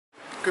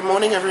Good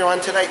morning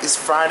everyone, today is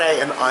Friday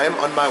and I am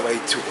on my way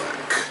to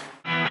work.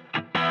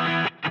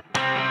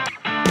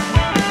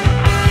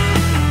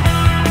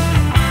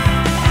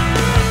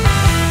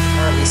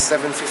 Currently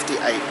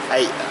 7:58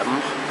 AM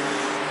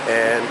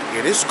and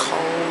it is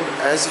cold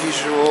as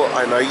usual.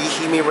 I know you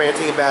hear me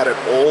ranting about it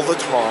all the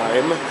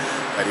time,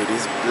 but it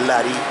is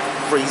bloody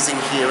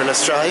freezing here in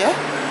Australia.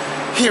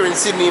 Here in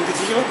Sydney in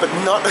particular, but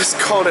not as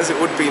cold as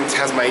it would be in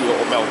Tasmania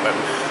or Melbourne.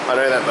 I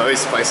know that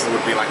those places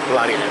would be like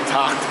bloody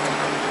Antarctica.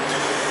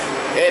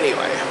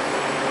 Anyway,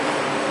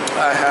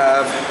 I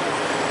have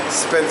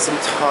spent some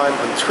time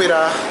on Twitter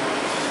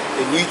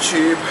and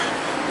YouTube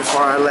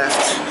before I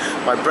left.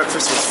 My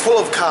breakfast was full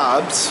of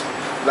carbs,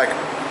 like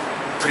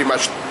pretty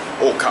much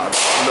all carbs,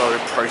 no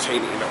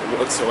protein in it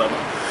whatsoever.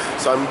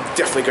 So I'm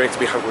definitely going to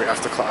be hungry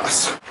after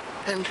class.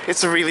 And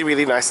it's a really,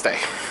 really nice day.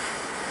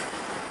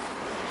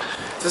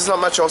 There's not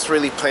much else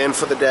really planned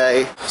for the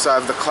day. So I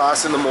have the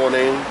class in the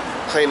morning,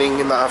 cleaning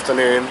in the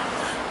afternoon,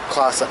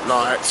 class at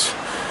night.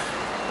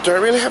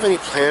 Don't really have any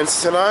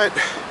plans tonight.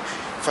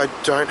 If I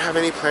don't have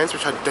any plans,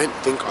 which I don't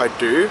think I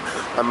do,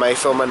 I may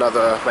film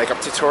another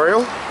makeup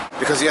tutorial.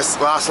 Because yes,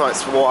 last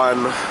night's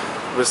one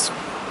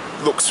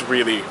looks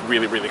really,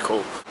 really, really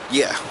cool.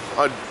 Yeah,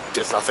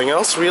 there's nothing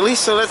else really,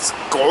 so let's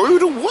go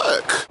to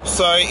work.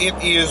 So it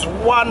is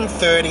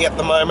 1:30 at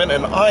the moment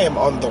and I am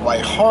on the way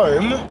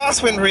home.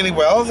 Class went really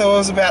well. There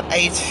was about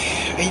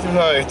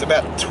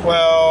about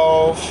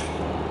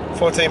 12,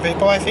 14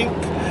 people I think.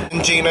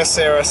 And Gina,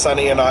 Sarah,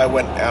 Sunny and I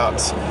went out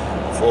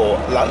for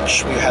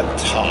lunch. We had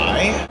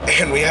Thai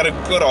and we had a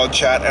good old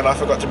chat and I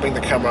forgot to bring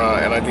the camera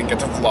and I didn't get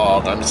to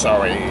vlog, I'm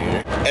sorry.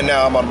 And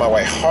now I'm on my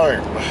way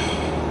home.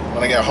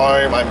 When I get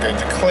home I'm going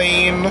to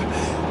clean,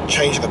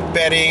 change the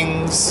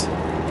beddings.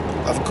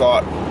 I've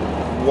got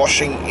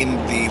washing in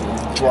the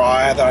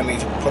dryer that I need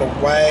to put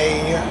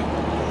away.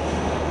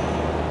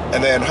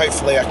 And then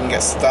hopefully I can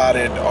get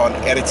started on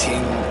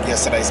editing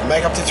yesterday's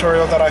makeup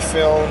tutorial that I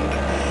filmed.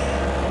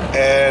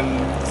 And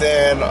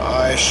then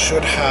I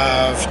should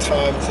have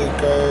time to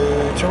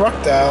go to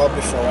Rockdale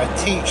before I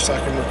teach so I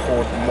can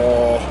record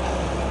more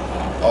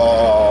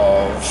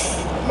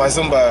of my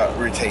Zumba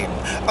routine.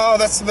 Oh,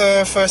 that's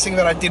the first thing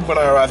that I did when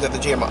I arrived at the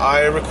gym.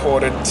 I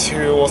recorded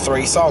 2 or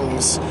 3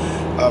 songs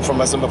from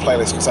my Zumba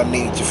playlist because I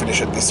need to finish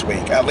it this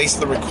week. At least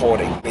the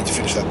recording. I need to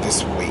finish that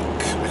this week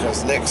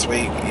because next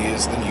week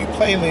is the new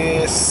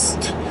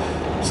playlist.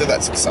 So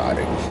that's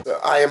exciting. So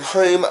I am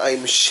home,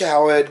 I'm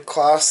showered,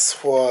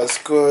 class was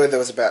good. There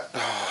was about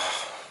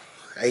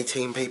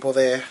 18 people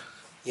there.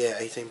 Yeah,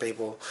 18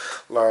 people.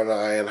 Laura and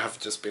I have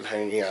just been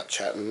hanging out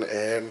chatting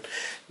and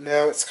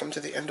now it's come to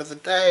the end of the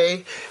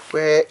day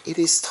where it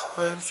is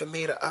time for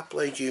me to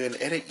upload you and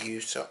edit you.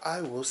 So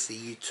I will see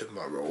you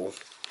tomorrow.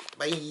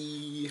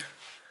 Bye.